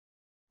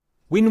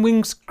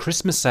Winwing's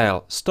Christmas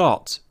sale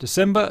starts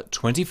December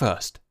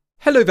 21st.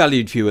 Hello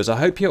valued viewers, I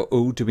hope you're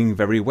all doing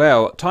very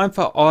well. Time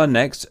for our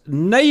next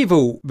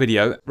naval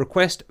video,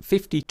 request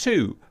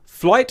 52.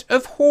 Flight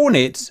of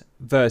Hornets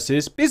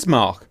versus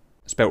Bismarck.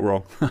 Spelt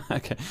wrong.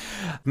 Okay.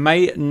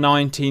 May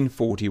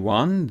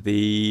 1941,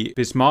 the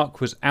Bismarck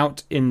was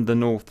out in the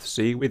North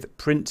Sea with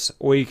Prince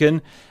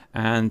Eugen,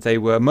 and they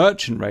were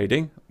merchant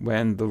raiding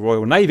when the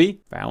Royal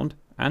Navy found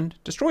and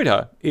destroyed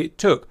her. It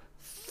took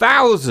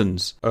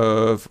thousands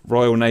of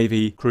Royal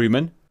Navy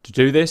crewmen to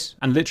do this,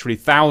 and literally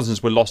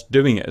thousands were lost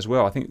doing it as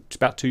well. I think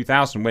about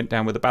 2,000 went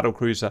down with the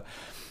battlecruiser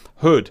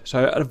Hood.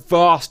 So at a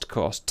vast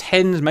cost,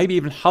 tens, maybe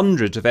even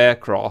hundreds of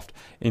aircraft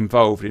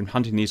involved in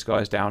hunting these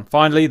guys down.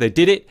 Finally, they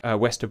did it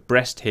west of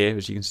Brest here,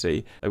 as you can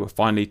see. They were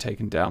finally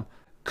taken down.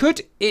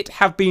 Could it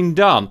have been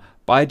done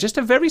by just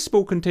a very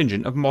small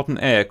contingent of modern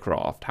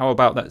aircraft? How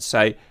about, let's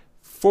say,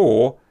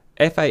 4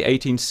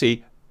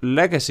 FA-18C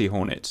Legacy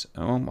Hornets?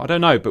 I don't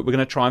know, but we're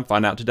going to try and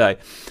find out today.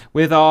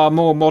 With our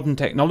more modern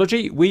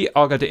technology, we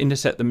are going to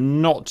intercept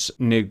them not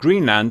near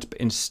Greenland, but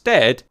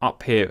instead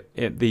up here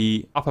at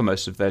the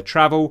uppermost of their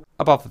travel,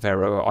 above the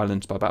Faroe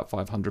Islands by about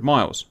 500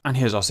 miles. And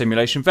here's our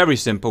simulation, very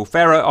simple.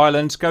 Faroe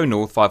Islands, go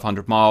north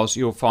 500 miles,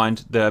 you'll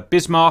find the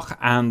Bismarck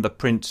and the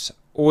Prince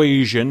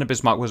Eugen. The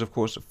Bismarck was, of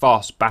course, a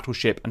fast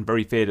battleship and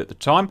very feared at the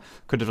time.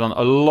 Could have done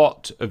a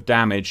lot of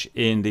damage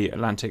in the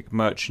Atlantic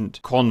merchant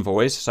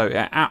convoys, so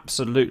it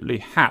absolutely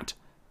had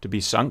to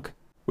be sunk.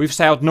 We've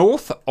sailed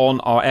north on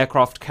our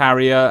aircraft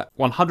carrier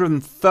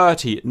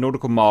 130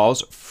 nautical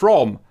miles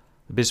from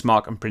the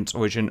Bismarck and Prince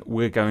Eugen.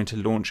 We're going to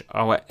launch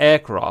our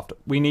aircraft.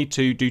 We need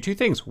to do two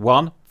things.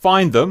 One,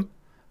 find them,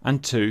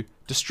 and two,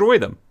 destroy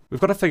them. We've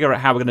got to figure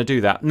out how we're going to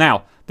do that.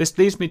 Now, this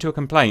leads me to a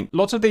complaint.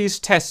 Lots of these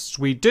tests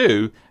we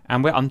do,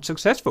 and we're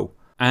unsuccessful.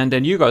 And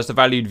then you guys, the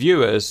valued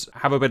viewers,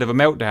 have a bit of a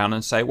meltdown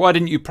and say, why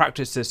didn't you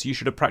practice this? You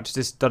should have practiced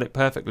this, done it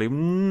perfectly.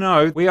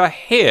 No, we are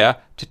here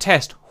to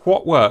test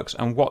what works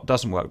and what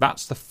doesn't work.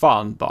 That's the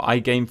fun that I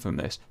gain from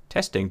this.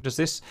 Testing. Does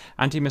this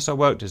anti-missile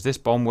work? Does this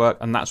bomb work?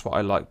 And that's what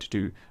I like to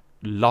do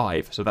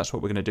live. So that's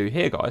what we're going to do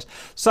here, guys.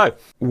 So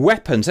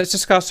weapons, let's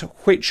discuss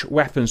which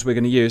weapons we're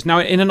going to use. Now,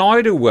 in an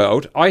ideal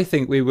world, I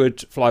think we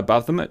would fly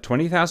above them at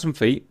 20,000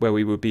 feet where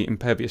we would be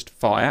impervious to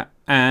fire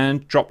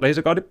and drop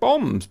laser guided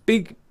bombs.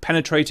 Big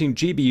penetrating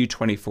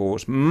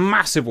GBU-24s,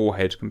 massive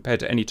warhead compared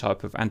to any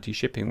type of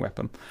anti-shipping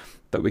weapon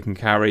that we can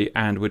carry,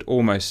 and would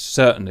almost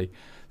certainly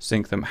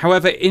sink them.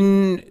 However,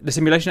 in the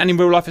simulation and in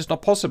real life, it's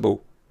not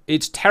possible.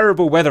 It's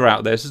terrible weather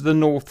out there. This is the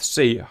North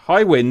Sea,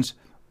 high winds,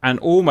 and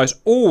almost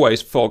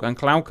always fog and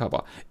cloud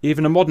cover.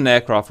 Even a modern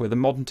aircraft with a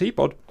modern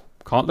T-pod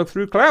can't look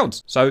through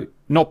clouds. So,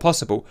 not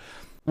possible.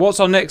 What's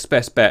our next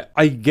best bet?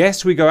 I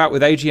guess we go out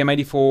with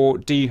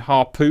AGM-84D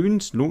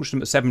harpoons, launch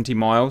them at 70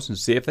 miles and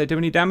see if they do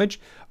any damage.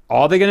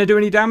 Are they going to do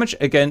any damage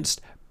against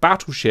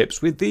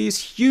battleships with these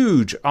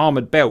huge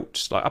armoured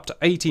belts, like up to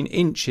 18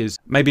 inches?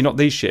 Maybe not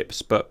these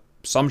ships, but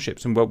some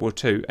ships in World War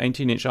II,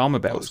 18-inch armour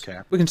belts. Okay.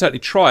 We can certainly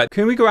try it.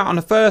 Can we go out on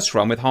a first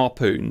run with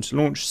harpoons,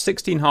 launch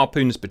 16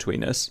 harpoons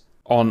between us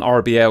on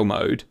RBL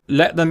mode,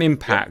 let them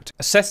impact,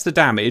 assess the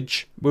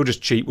damage. We'll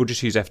just cheat, we'll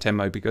just use F10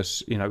 mode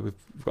because, you know, we've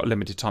got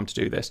limited time to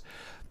do this.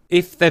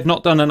 If they've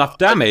not done enough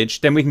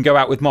damage, then we can go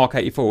out with Mark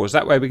 84s.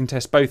 That way we can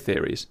test both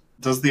theories.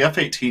 Does the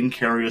F-18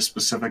 carry a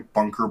specific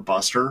bunker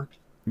buster?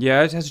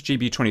 Yeah, it has a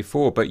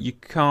GBU-24, but you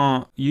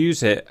can't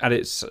use it at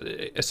its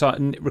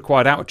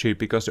required altitude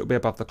because it'll be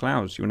above the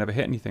clouds. You'll never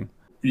hit anything.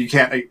 You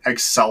can't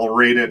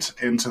accelerate it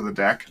into the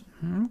deck?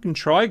 You can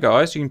try,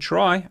 guys. You can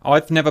try.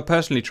 I've never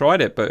personally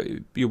tried it, but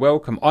you're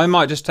welcome. I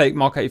might just take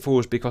Mark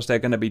 84s because they're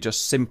going to be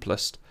just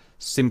simplest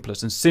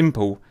and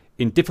simple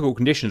in difficult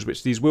conditions,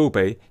 which these will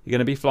be. You're going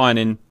to be flying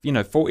in, you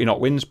know, 40-knot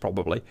winds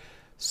probably.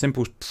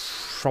 Simple's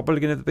probably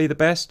going to be the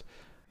best.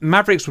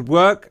 Mavericks would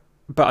work,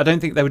 but I don't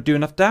think they would do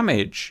enough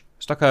damage.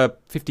 It's like a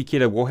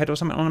 50-kilo warhead or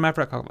something on a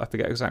Maverick. I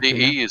forget exactly. The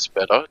E is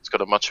better. It's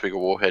got a much bigger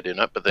warhead in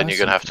it, but then you're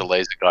going to have to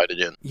laser guide it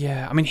in.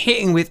 Yeah, I mean,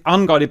 hitting with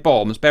unguided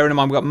bombs, bearing in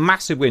mind we've got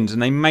massive winds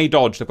and they may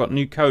dodge. They've got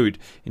new code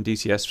in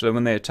DCS, so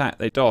when they attack,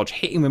 they dodge.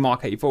 Hitting with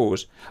Mark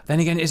 84s. Then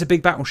again, it's a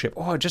big battleship.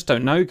 Oh, I just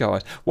don't know,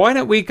 guys. Why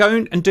don't we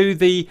go and do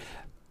the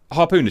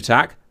harpoon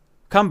attack,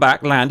 come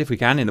back, land if we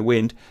can in the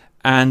wind,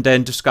 and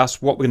then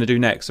discuss what we're going to do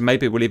next. And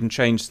maybe we'll even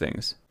change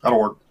things. That'll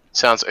work.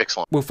 Sounds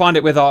excellent. We'll find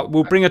it with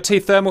we'll bring a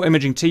thermal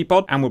imaging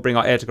T-pod and we'll bring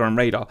our air-to-ground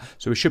radar.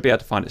 So we should be able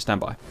to find it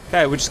standby.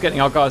 Okay, we're just getting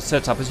our guys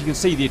set up. As you can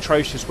see, the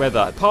atrocious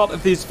weather. Part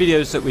of these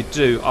videos that we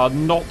do are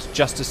not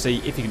just to see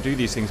if you can do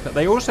these things, but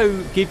they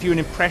also give you an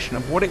impression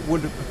of what it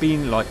would have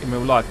been like in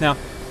real life. Now,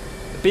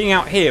 being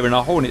out here in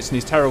our Hornets in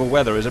this terrible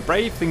weather is a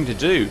brave thing to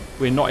do.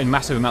 We're not in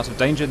massive amounts of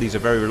danger. These are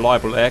very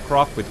reliable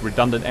aircraft with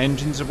redundant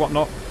engines and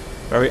whatnot.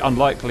 Very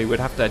unlikely we'd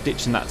have to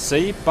ditch in that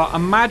sea. But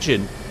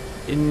imagine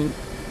in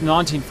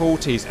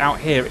 1940s out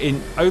here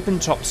in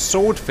open-top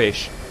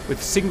swordfish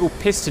with single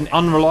piston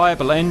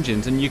unreliable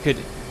engines, and you could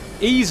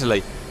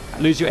easily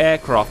lose your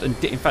aircraft.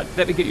 And in fact,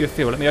 let me get you a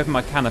feel. Let me open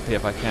my canopy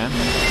if I can.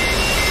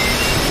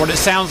 What it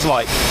sounds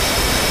like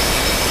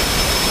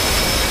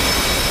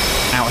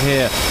out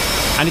here.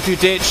 And if you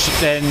ditch,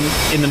 then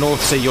in the North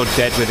Sea you're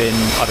dead within,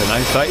 I don't know,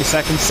 30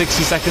 seconds,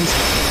 60 seconds.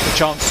 The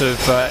chance of,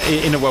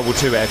 in a World War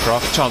II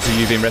aircraft, the chance of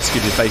you being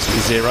rescued is basically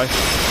zero.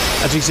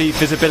 As you see,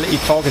 visibility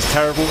fog is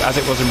terrible, as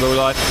it was in real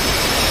life.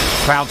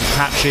 Clouds are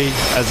patchy,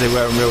 as they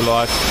were in real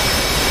life.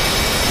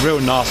 Real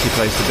nasty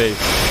place to be.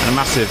 And a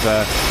massive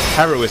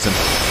heroism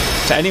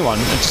to anyone,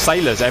 and to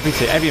sailors,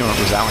 everyone that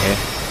was out here.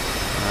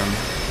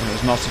 It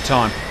was a nasty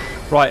time.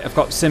 Right, I've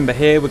got Simba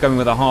here. We're going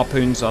with our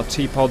harpoons, our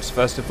T-pods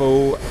first of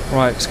all.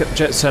 Right, let's get the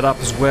jet set up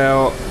as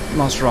well.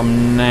 Master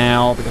arm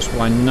now, because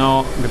why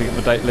not? I'm going to get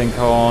the date link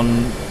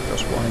on,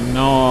 because why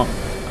not?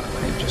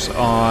 HSI.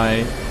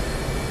 I'm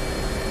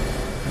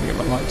going to get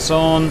my lights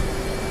on.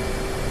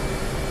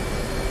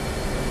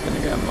 I'm going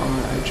to get my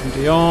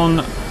HMD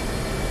on. I'm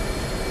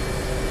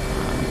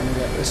going to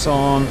get this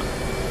on.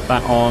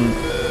 That on.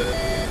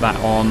 That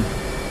on.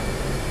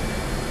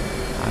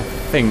 I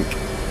think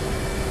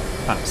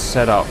that's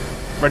set up.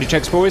 Ready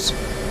checks, boys?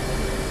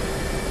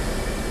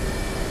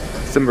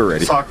 Simba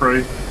ready. Sock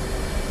ready.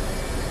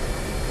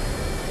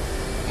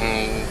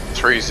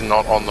 3's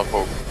not on the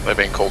hook. They're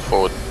being called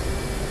forward.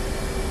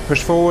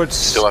 Push forwards.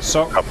 Still have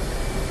Sock. up.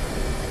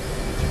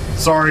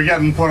 Sorry,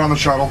 getting put on the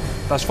shuttle.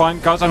 That's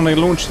fine. Guys, I'm going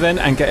to launch then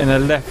and get in a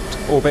left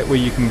orbit where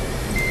you can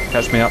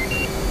catch me up.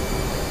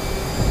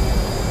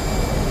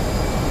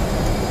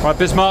 Right,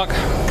 Bismarck.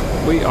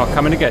 We are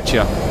coming to get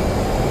you.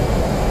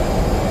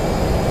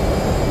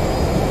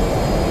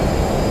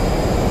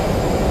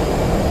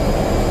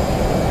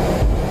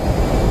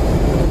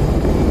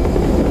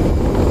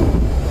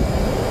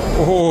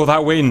 Oh,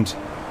 that wind.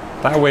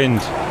 That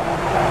wind.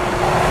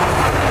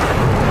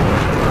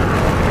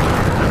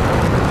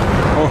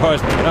 Oh,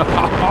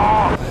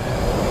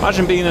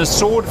 imagine being a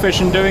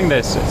swordfish and doing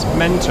this. It's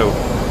mental.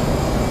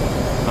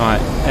 Alright,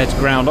 edge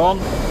ground on.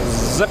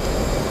 Zip.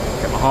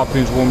 Get my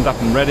harpoons warmed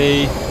up and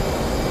ready.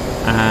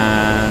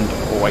 And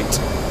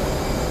wait.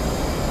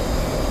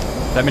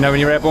 Let me know when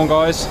you're airborne,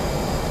 guys.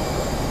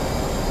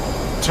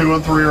 2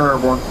 and 3 are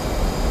airborne.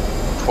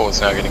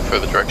 4's now getting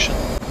further direction.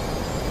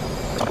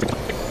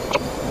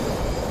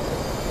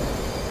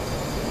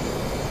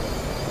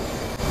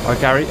 Alright,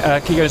 Gary,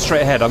 keep going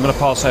straight ahead. I'm going to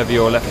pass over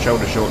your left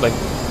shoulder shortly,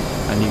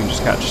 and you can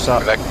just catch us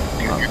up. Back.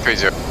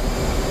 3-0.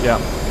 Yeah.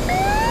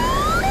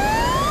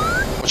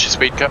 What's your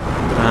speed cap?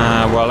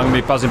 Well, I'm going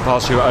to be buzzing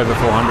past you at over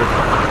 400.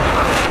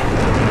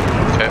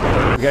 Okay.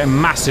 We're getting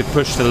massive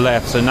push to the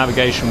left, so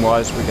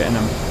navigation-wise, we're getting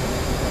a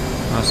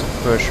massive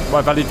push.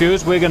 Right, valued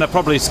viewers, we're going to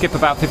probably skip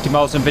about 50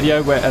 miles in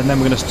video, and then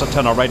we're going to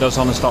turn our radars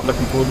on and start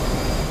looking for them.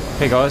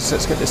 Okay guys,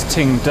 let's get this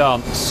thing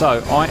done.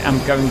 So I am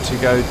going to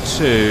go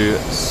to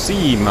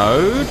C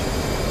mode.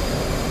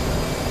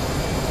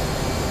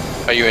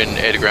 Are you in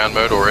air-to-ground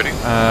mode already?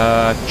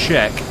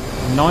 Check.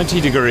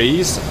 90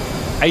 degrees,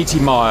 80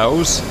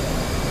 miles.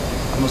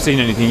 I'm not seeing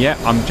anything yet.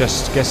 I'm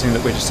just guessing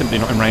that we're just simply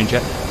not in range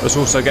yet. Let's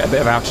also get a bit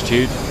of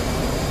altitude.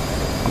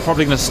 I'm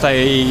probably going to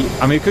stay...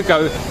 I mean, we could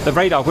go... The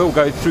radar will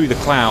go through the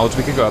clouds.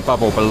 We could go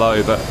above or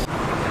below, but...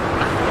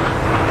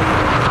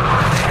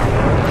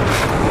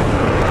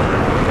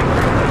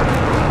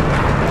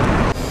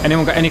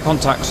 Anyone got any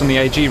contacts on the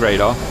AG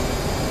radar?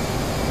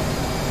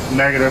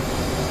 Negative.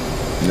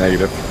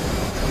 Negative.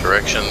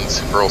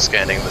 Directions, we're all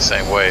scanning the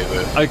same way,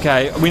 but...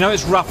 Okay, we know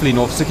it's roughly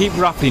north, so keep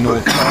roughly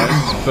north,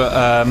 guys,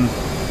 but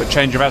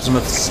change your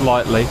azimuth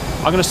slightly.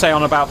 I'm going to stay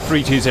on about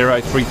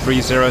 320,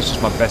 330, it's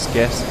just my best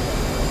guess.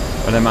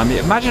 But then,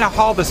 imagine how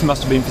hard this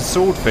must have been for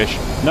swordfish.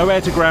 No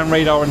air-to-ground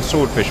radar and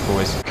swordfish,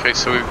 boys. Okay,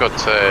 so we've got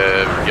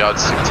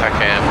yardstick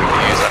TACAM. We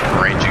can use that for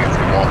ranging if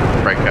we want.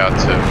 Break out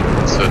to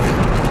a certain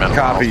amount of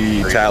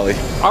Copy, miles. Tally.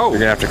 Oh! You're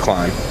going to have to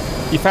climb.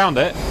 You found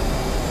it?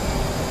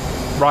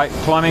 Right,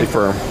 climbing.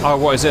 Confirm. Oh,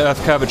 what is it?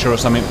 Earth curvature or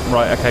something?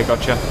 Right, okay,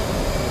 gotcha.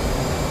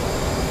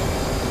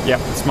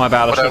 Yep, it's my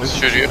bad. What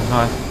altitude are you?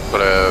 Hi.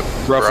 Got a...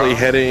 Roughly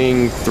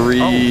heading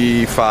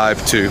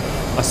 352.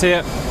 I see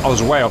it. I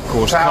was way off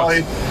course.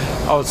 Tally.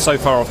 I was so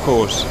far off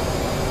course.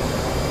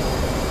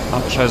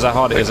 That shows how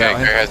hard it is out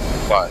here.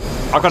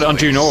 I got it on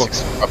due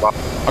north. I got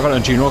it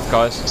on due north,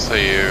 guys. So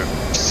you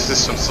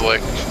system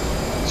select,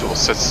 or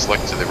set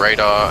select to the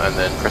radar, and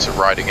then press it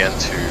right again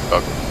to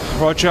bug.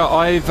 Roger,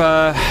 I've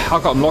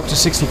got them locked to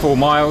 64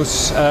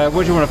 miles.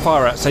 What do you want to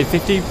fire at? Say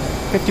 50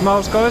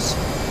 miles, guys?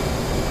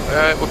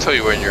 We'll tell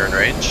you when you're in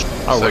range.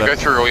 Oh, so go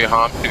through all your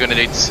harm. You're going to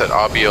need to set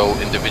RBL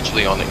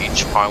individually on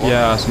each pylon.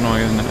 Yeah, that's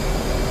annoying, isn't it?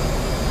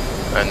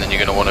 And then you're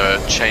going to want to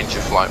change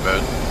your flight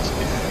mode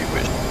if you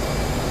wish.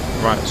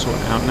 Right,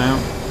 sorting it out now.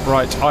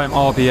 Right, I am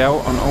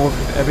RBL on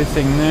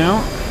everything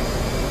now.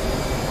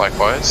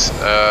 Likewise.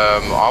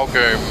 I'll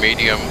go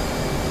medium.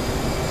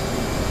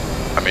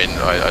 I mean,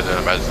 I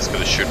don't imagine it's going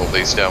to shoot all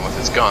these down with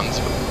its guns,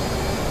 but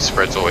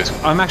spread's always...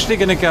 I'm actually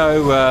going to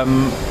go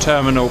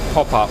terminal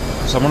pop-up,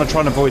 because I want to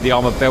try and avoid the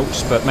armour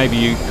belts, but maybe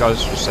you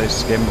guys just say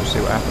skim, we'll see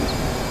what happens.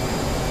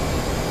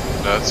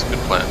 No, that's a good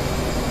plan.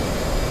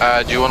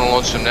 Do you want to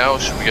launch them now, or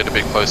should we get a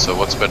bit closer?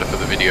 What's better for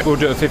the video? We'll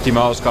do it at 50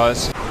 miles,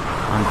 guys.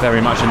 I'm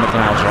very much in the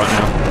clouds right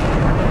now.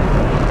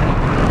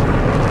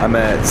 I'm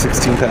at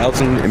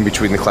 16,000 in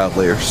between the cloud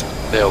layers.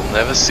 They'll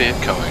never see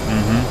it coming.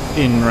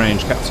 In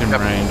range, captain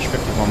range,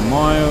 51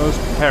 miles,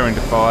 preparing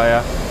to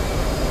fire.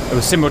 It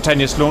was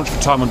simultaneous launch for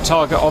time on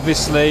target,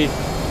 obviously.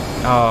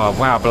 Oh,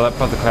 wow,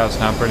 above the clouds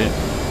now, brilliant.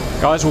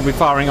 Guys, we'll be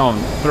firing on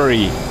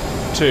 3,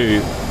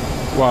 2,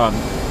 1,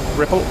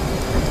 ripple.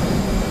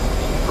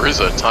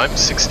 Bruiser, time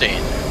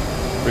 16.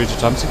 Bruiser,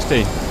 time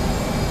 16.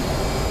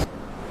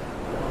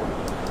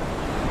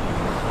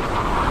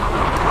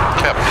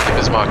 Cap, did the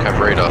Bismarck have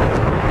radar?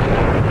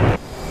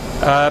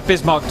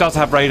 Bismarck does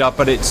have radar,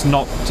 but it's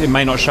not. It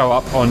may not show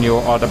up on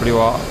your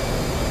RWR.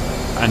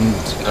 And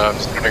No, I'm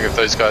just wondering if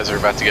those guys are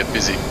about to get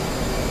busy.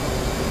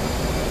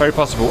 very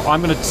possible.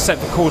 I'm going to set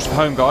the course for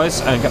home,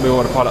 guys, and get my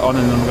autopilot on,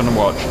 and then I'm going to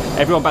watch.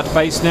 Everyone back to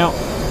base now.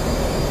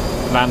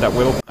 Land at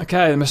will.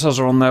 Okay, the missiles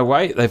are on their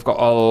way. They've got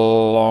a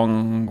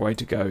long way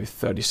to go.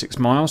 36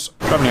 miles.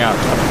 Travelling out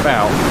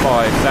about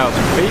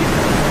 5,000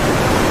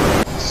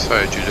 feet.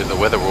 So, due to the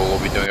weather, we'll all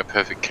be doing a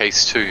perfect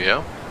case too,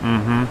 yeah?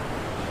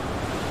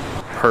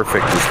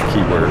 Perfect is the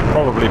key word.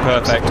 Probably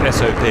perfect.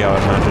 SOP, I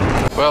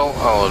imagine. Well,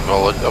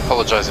 I'll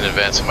apologise in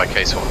advance for my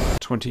case one.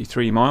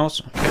 23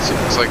 miles. Okay, so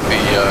it looks like the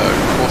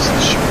course of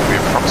the ship will be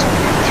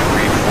approximately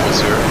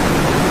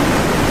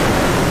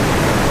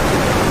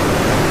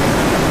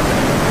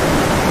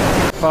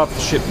 340. Above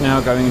the ship now,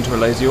 going into a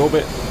lazy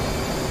orbit.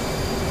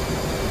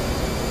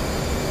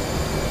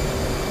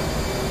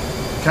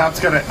 Cap's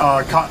gonna,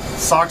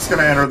 Sock's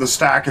gonna enter the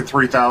stack at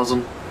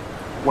 3,000.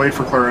 Wait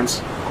for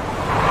clearance.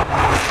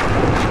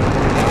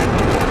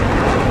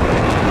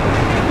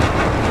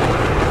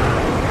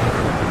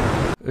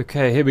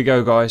 Okay, here we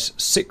go, guys.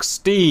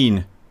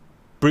 16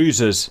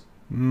 bruisers.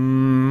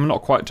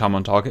 Not quite time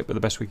on target, but the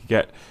best we could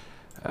get.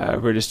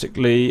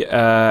 Realistically,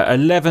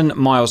 11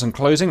 miles and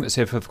closing. Let's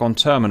see if we've gone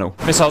terminal.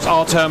 Missiles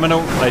are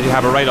terminal. They do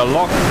have a radar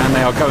lock, and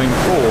they are going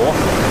for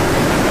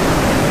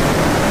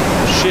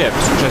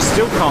ships, which I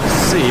still can't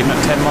see even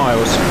at 10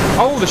 miles.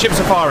 Oh, the ships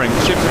are firing.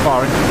 The ships are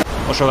firing.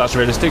 Not sure that's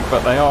realistic,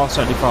 but they are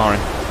certainly firing.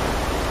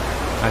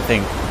 I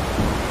think.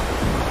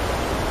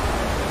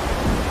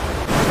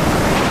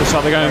 Looks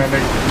like they're going,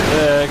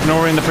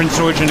 ignoring the Prince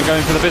George and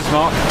going for the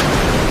Bismarck.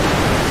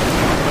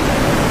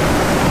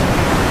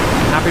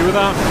 Happy with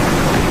that?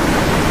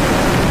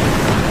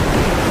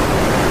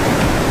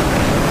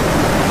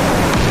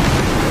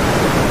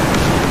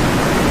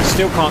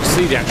 Still can't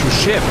see the actual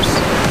ships.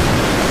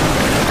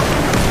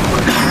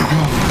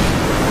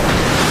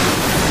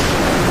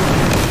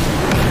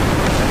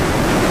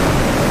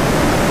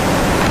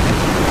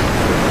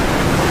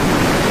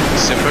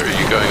 Simba,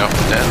 are you going up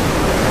and down?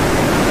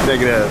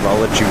 Negative, I'll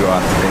let you go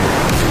out today.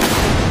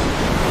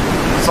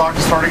 Sock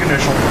is starting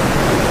initial.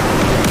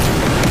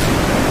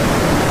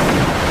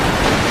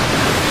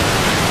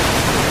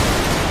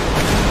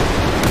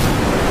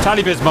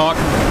 Tally Bismarck,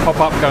 pop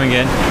up, going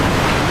in.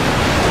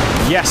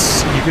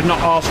 Yes, you could not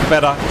ask for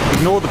better.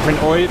 Ignore the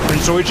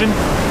Prince Eugen.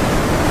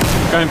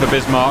 Going for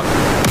Bismarck.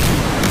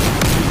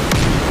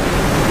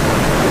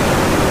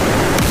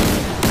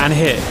 And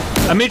hit.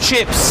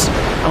 Amidships!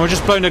 And we're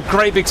just blowing a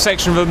great big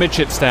section of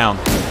amidships down.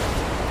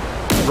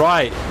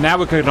 Right, now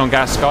we're cooking on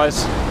gas,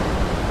 guys.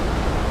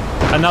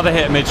 Another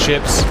hit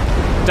amidships.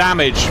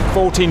 Damage,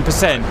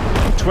 14%.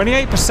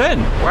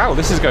 28%! Wow,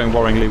 this is going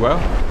worryingly well.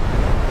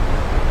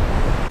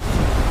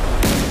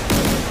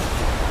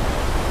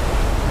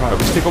 Right,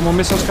 we still got more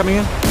missiles coming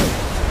in?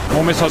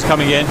 More missiles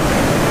coming in.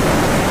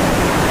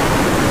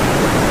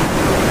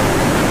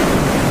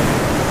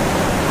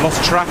 I've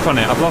lost track on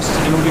it. I've lost,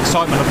 in all the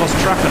excitement, I've lost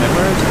track on it.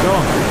 Where has it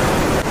gone?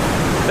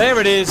 There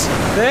it is.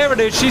 There it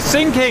is. She's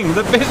sinking.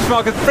 The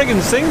Bismarck is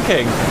friggin'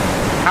 sinking.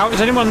 How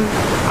does anyone...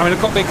 I mean, it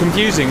got a bit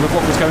confusing with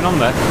what was going on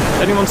there.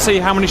 Did anyone see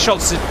how many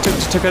shots it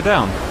took her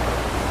down?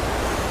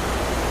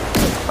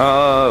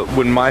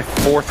 When my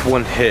fourth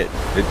one hit,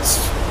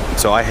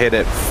 so I hit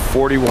at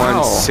 41,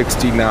 Wow.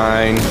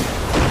 69,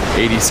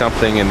 80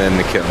 something, and then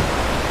the kill.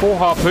 4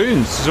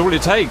 harpoons is all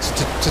it takes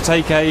to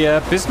take a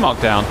Bismarck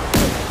down.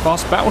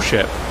 Fast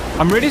battleship.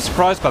 I'm really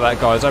surprised by that,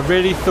 guys. I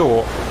really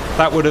thought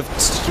that would have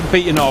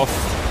beaten off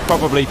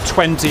probably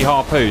 20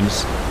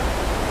 harpoons.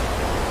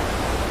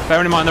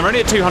 Bearing in mind, they're only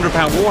a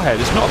 200-pound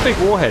warhead. It's not a big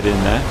warhead in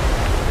there.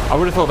 I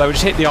would have thought they would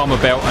just hit the armour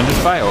belt and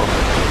just fail.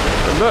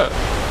 But look,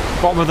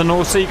 bottom of the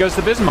North Sea goes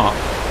the Bismarck.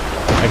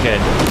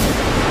 Again.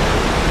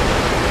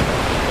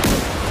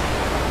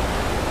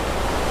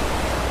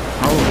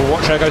 Oh, we'll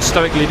watch her go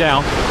stoically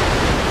down.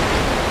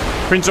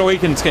 Prince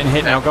Eugen's getting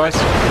hit now, guys.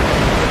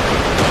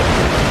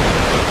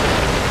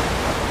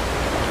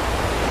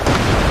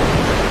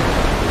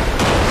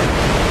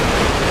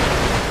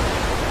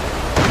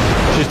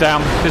 She's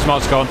down.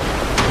 Bismarck's gone.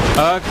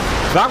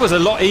 That was a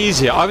lot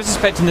easier. I was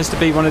expecting this to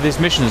be one of these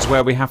missions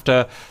where we have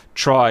to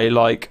try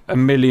like a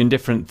million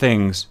different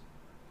things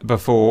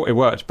before it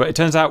worked. But it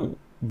turns out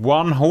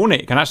one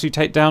Hornet can actually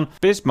take down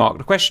Bismarck.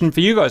 The question for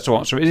you guys to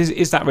answer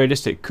is that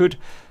realistic? Could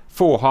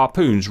 4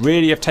 harpoons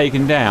really have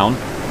taken down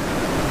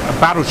a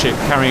battleship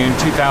carrying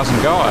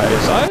 2,000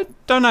 guys? I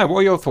don't know. What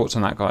are your thoughts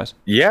on that, guys?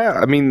 Yeah,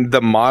 I mean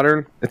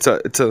it's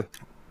a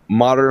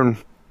modern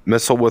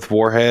missile with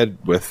warhead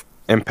with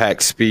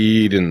impact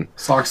speed and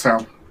Socks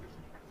down.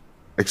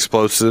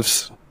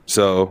 explosives.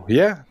 So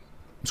yeah.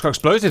 It's got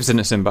explosives in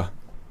it, Simba.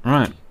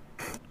 Right.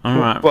 All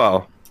right.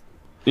 Well,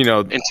 you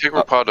know,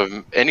 Integral part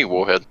of any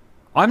warhead.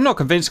 I'm not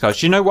convinced, guys.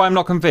 Do you know why I'm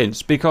not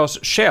convinced? Because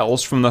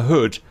shells from the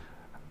hood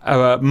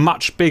are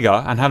much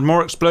bigger and had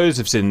more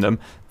explosives in them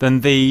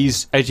than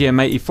these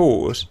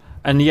AGM-84s,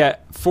 and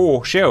yet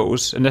 4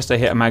 shells, unless they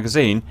hit a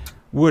magazine,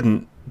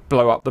 wouldn't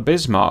blow up the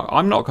Bismarck.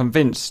 I'm not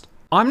convinced.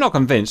 I'm not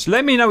convinced.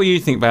 Let me know what you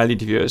think,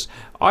 valued viewers.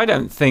 I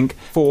don't think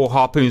 4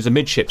 harpoons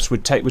amidships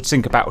would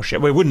sink a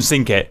battleship. Well, it wouldn't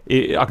sink it.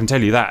 I can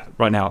tell you that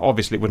right now.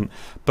 Obviously, it wouldn't.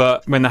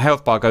 But when the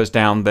health bar goes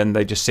down, then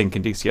they just sink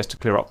in DCS to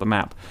clear up the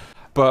map.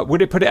 But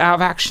would it put it out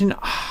of action?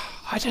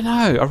 I don't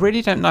know. I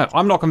really don't know.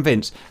 I'm not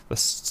convinced.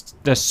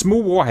 There's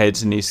small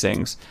warheads in these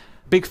things.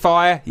 Big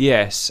fire,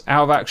 yes.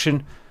 Out of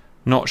action,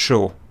 not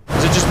sure.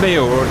 Is it just me,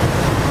 or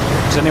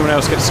does anyone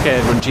else get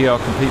scared when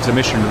GR completes a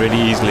mission really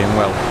easily and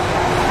well?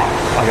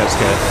 I get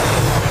scared.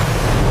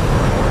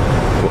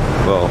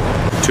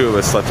 well, 2 of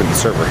us left in the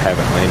server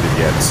haven't landed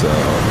yet, so...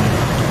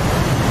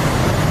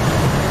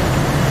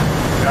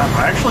 Yeah,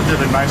 I actually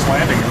did a nice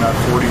landing in that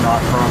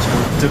 40-knot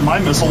crosswind. Did my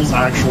missiles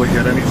actually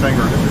hit anything,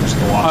 or did they just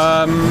go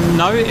off?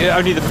 No,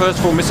 only the first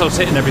 4 missiles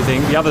hitting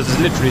everything. The others is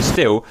literally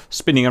still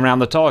spinning around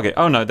the target.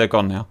 Oh no, they're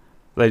gone now.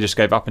 They just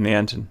gave up in the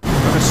end. And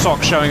look at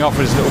Sock showing off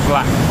with his little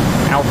black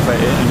outfit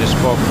in this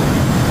book.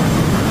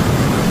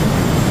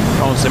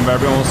 Come on, Simba,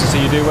 everyone wants to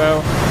see you do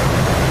well.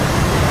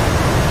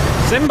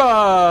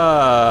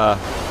 Simba!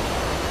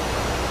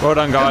 Well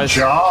done, guys.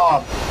 Good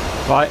job.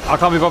 Right, I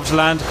can't be bothered to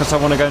land because I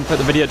want to go and put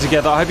the video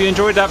together. I hope you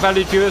enjoyed that,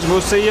 valued viewers.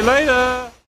 We'll see you later.